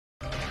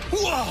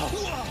Whoa!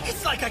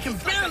 It's like I can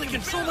barely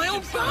control my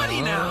own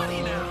body now.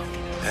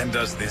 And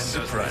does this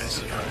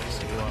surprise you?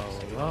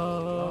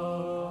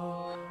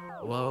 Whoa,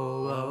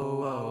 whoa, whoa,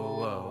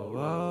 whoa,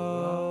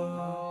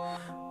 whoa.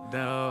 The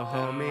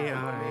homie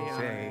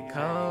RJay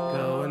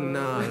going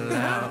all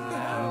out.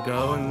 I'm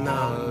going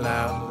all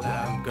out.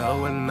 I'm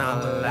going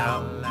all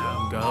out.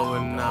 I'm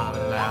going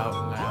all out.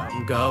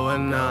 I'm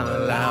going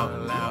all out.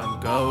 I'm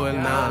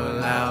going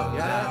all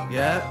out.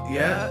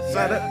 Yeah.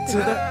 Shout out to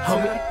the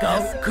homie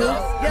Goku.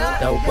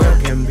 The world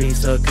can be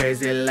so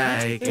crazy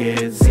like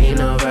it's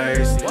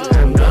Xenoverse.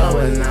 I'm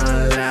going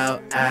all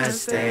out. I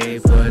stay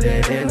put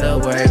it in the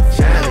work.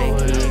 Tryna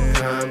keep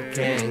calm,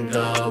 can't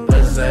go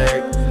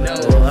berserk.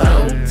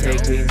 Won't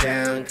take me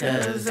down,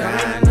 cause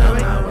I know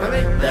my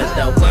worth.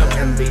 The world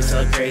can be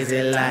so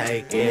crazy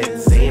like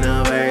it's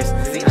Xenoverse.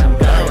 I'm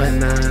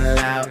going all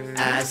out,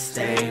 I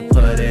stay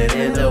put it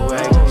in the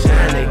work.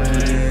 Tryna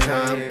keep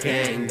calm,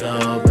 can't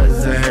go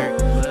berserk.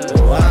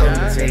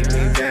 Won't take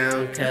me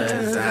down,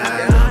 cause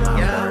I know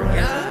my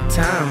worth.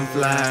 Time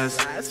flies,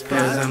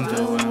 cause I'm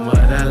doing what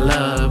I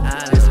love.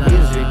 This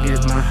music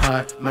is my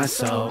heart, my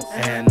soul,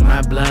 and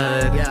my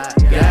blood.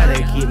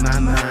 Gotta keep my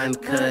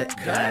mind cut,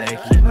 gotta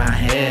keep my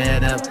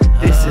head up.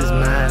 This is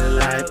my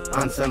life,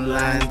 on some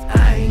lines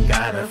I ain't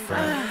got a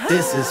front.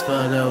 This is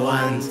for the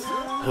ones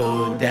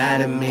who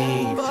died of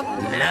me.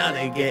 Now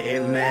they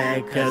getting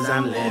mad cause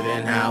I'm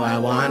living how I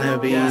wanna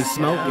be.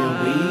 Smoking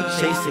weed,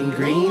 chasing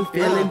green,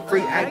 feeling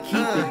free, I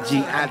keep it G.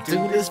 I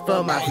do this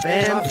for my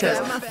fam cause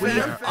we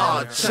are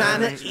all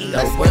tryna eat.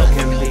 The world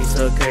can be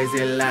so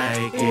crazy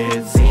like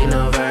it's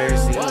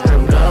Xenoverse.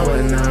 I'm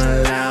going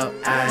all out,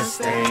 I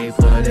stay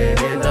put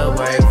it in the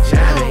work.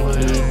 Tryna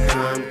keep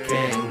calm,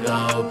 can't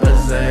go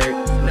berserk.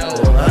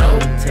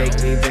 Won't take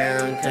me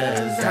down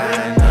cause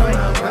I know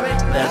my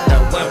worth. That the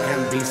world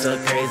can be so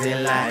crazy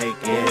like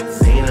it's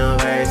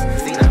Xenoverse.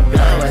 I'm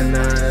going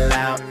all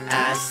out,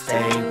 I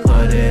stay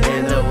put it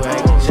in the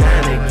work.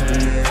 Tryna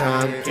keep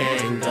calm,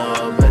 can't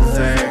go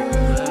berserk.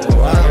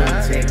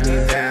 Won't take me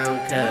down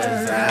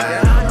cause I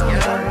know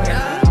my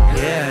worth.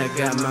 Yeah, I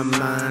got my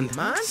mind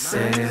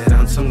set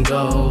on some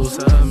goals.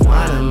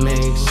 Wanna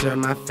make sure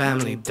my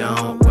family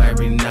don't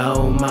worry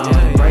no more.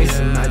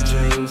 Embracing my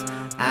dreams,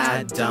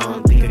 I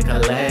don't think I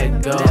can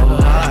let go.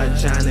 Hard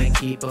trying to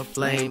keep a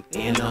flame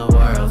in a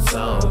world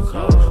so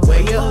cold.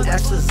 Where your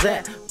ass was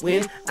at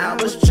when I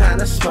was trying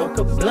to smoke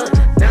a blunt?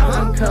 Now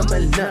I'm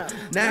coming up,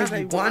 now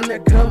you wanna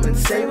come and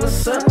say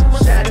what's up.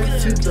 Shout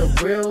out to the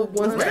real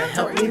ones that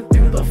helped me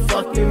through the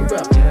fucking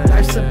rough.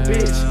 Life's a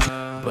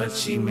bitch, but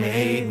she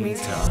made me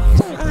tough.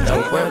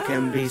 The world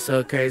can be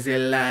so crazy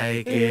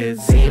like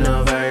it's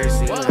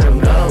Xenoverse. I'm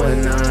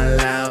going all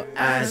out,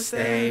 I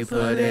stay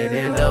put it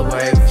in the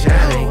work.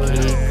 Tryna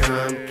keep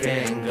calm,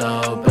 can't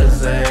go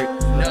berserk.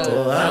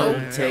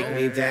 Won't take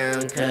me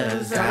down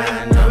cause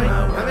I know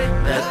my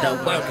worth. That the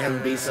world can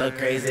be so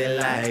crazy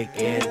like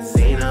it's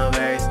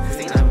Xenoverse.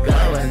 I'm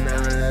going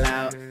all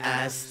out,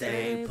 I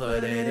stay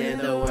put it in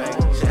the work.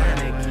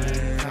 Tryna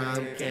keep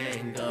calm,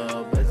 can't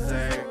go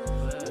berserk.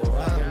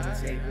 Won't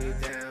take me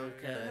down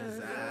cause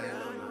I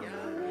know my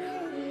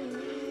worth.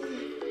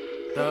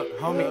 The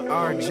homie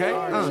RJay.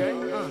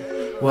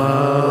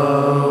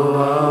 Whoa,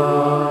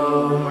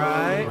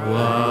 right?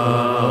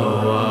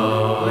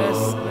 Whoa.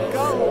 Let's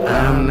go.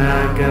 I'm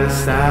not gonna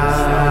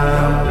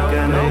stop,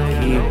 gonna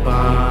keep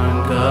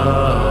on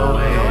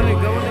going.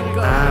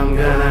 I'm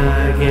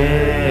gonna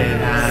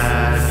get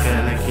high,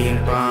 gonna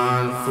keep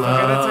on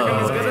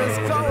flowing.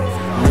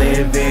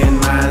 Living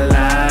my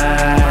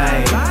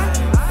life,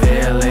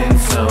 feeling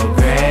so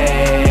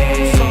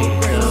great.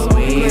 The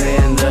weed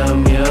and the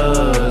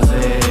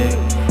music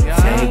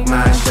take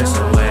my stress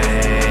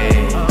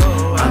away.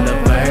 On the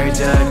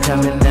verge of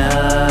coming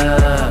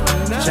up,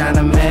 trying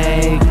to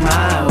make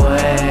my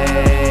way.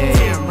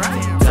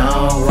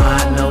 Don't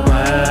want no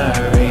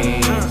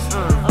worries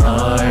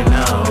or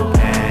no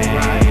pain.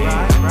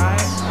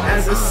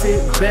 As I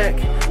sit back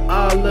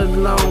all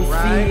alone,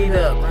 feet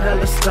up,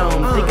 hella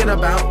stone, thinking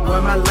about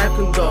where my life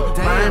can go.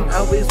 Mind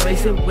always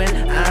racing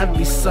when I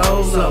be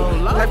solo.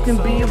 Life can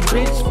be a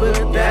bitch,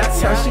 but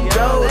that's how she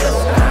goes.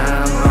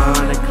 I'm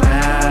on a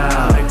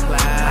cloud,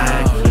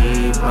 I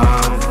keep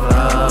on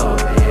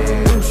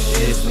floating.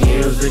 This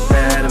music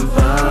that I'm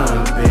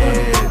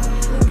bumping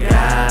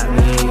got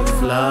me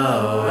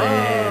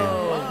flowing.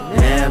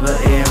 Never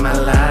in my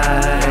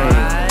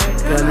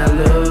life gonna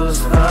lose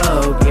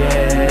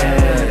focus.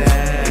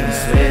 These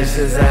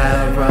switches I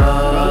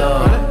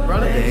roll,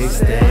 they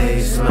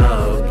stay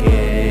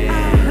smoking.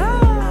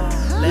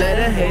 Let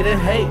a hater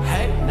hate,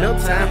 no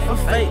time for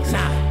fakes.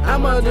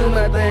 I'ma do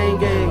my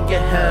thing and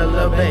get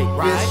hella baked.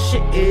 This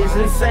shit is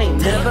insane.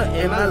 Never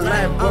in my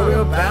life worry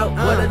about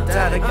what a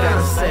daughter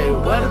gotta say.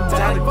 What a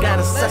daughter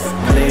gotta say.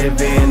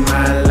 Living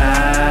my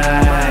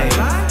life,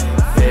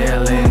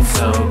 feeling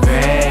so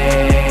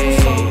great.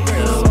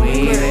 The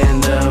weed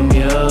and the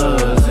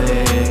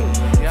music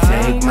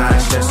take my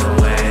stress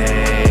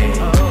away.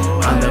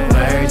 On the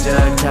verge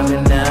of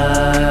coming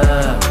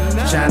up,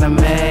 trying to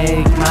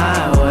make my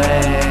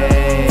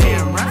way.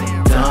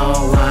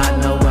 Don't want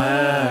no worries.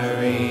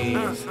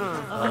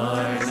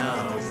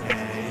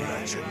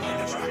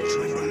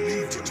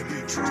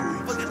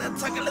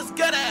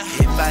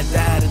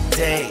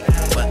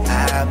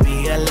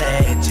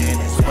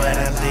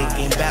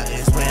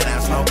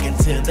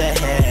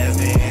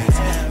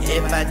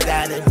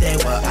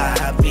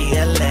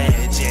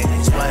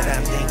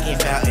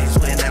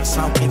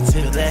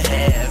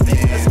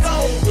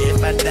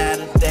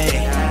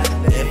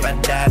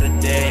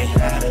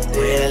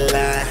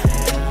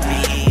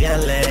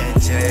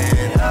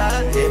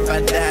 legend. If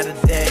I die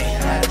today,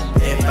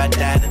 if I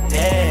die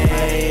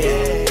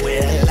today,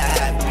 will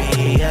I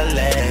be a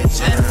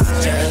legend?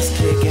 Just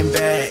kicking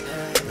back,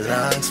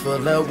 lungs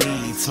full of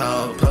weed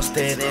smoke,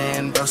 posted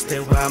and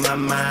roasted while my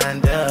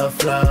mind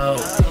afloat.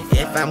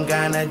 If I'm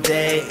gonna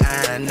die,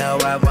 I know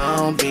I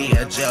won't be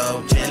a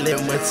joke.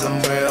 Chillin' with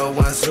some real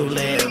ones who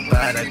live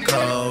by the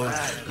code.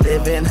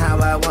 Living how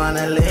I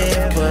wanna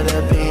live,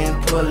 could've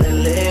been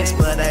pulling licks,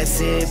 but I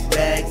sit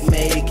back,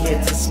 make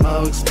it to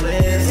smoke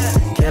splits.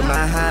 Get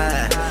my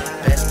high,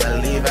 best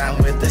believe I'm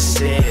with the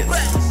shit.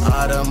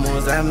 All the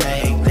moves I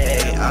make,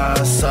 they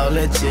all so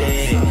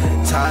legit.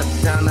 Talk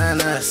down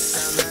on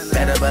us,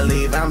 better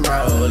believe I'm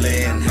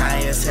rolling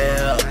high as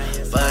hell,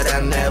 but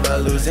I'm never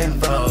losing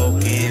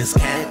focus.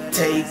 Can't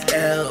take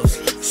L's,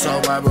 so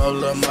I roll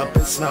them up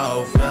and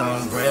smoke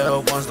them.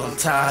 Real ones don't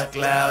talk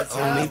loud,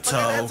 only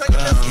talk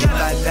them. If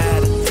I die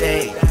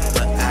today,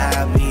 but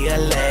I'll be a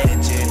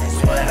legend.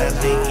 What I'm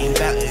thinking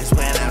about is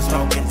when I'm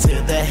smoking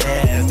to the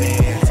heavens.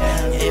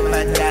 If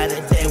I die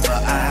today,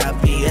 well, I'll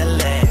be a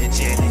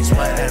legend. It's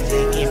what I'm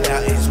thinking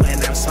about is when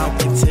I'm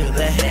smoking to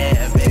the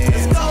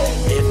heavens.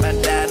 If I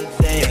die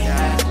today,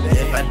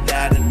 if I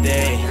die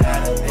today,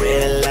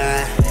 will I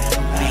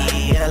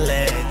be a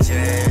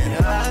legend?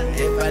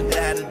 If I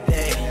die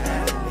today,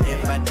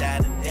 if I die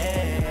today.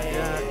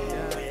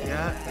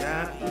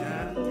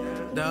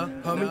 The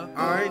homie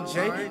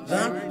RJay,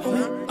 the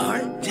homie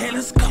RJay,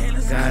 let's go.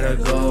 Gotta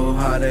go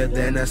harder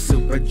than a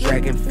super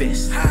dragon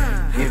fist.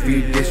 If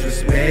you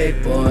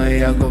disrespect,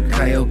 boy, I'll go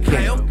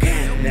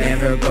Kaioken.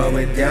 Never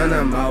going down,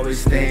 I'm always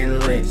staying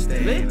lit.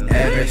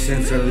 Ever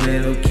since a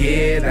little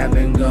kid, I've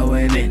been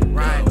going in.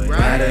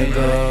 Gotta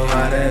go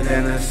harder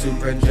than a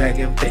super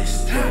dragon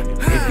fist.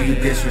 If you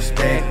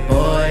disrespect,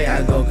 boy,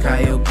 I go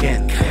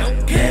Kaioken.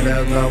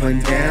 Never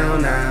going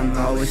down, I'm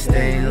always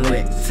staying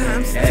lit.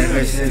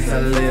 Ever since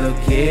a little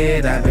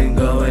kid, I've been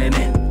going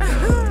in.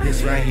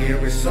 This right here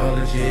is so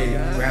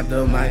legit. Grab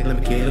the mic, let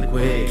me kill it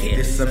quick.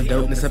 This some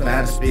dopeness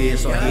about to spit,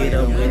 so hit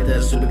them with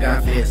the super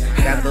god fist.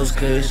 Got those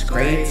kush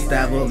crates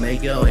that will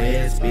make your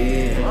head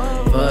spin.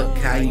 Fuck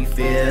how you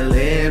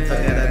feeling,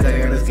 fuck how I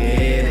turn, let's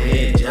get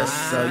it.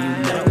 Just so you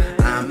know,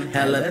 I'm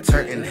hella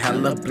turnt,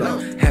 hella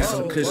blown. Have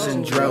some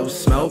cushion drove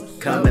smoke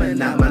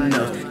coming out my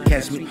nose.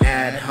 Catch me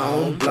at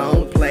home,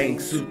 blown, playing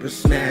Super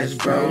Smash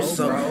Bros.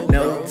 So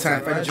no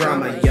time for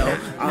drama, yo.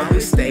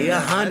 Always stay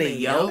 100,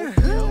 yo.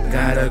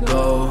 Gotta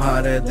go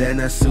harder than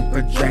a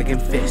super dragon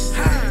fist.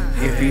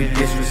 If you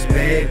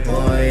disrespect,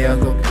 boy, I'll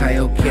go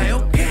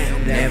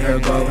Kaioken. Never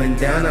going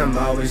down, I'm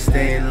always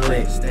staying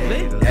lit.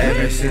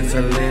 Ever since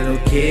a little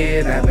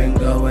kid, I've been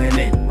going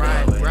in.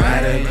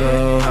 Gotta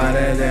go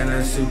harder than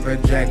a super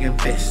dragon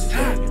fist.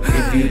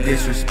 If you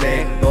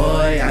disrespect,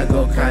 boy, I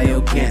go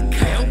Kaioken.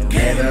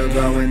 Never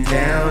going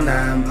down,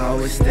 I'm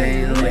always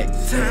staying lit.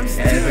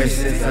 Ever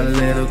since a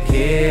little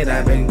kid,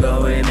 I've been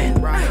going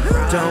in.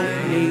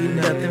 Don't need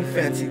nothing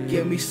fancy,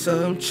 give me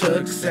some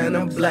chucks and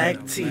a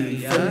black tea.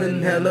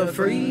 Feeling hella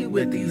free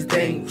with these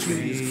dang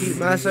trees. Keep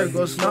my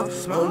circle small,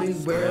 only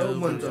real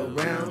ones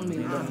around me,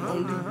 the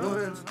only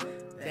ones.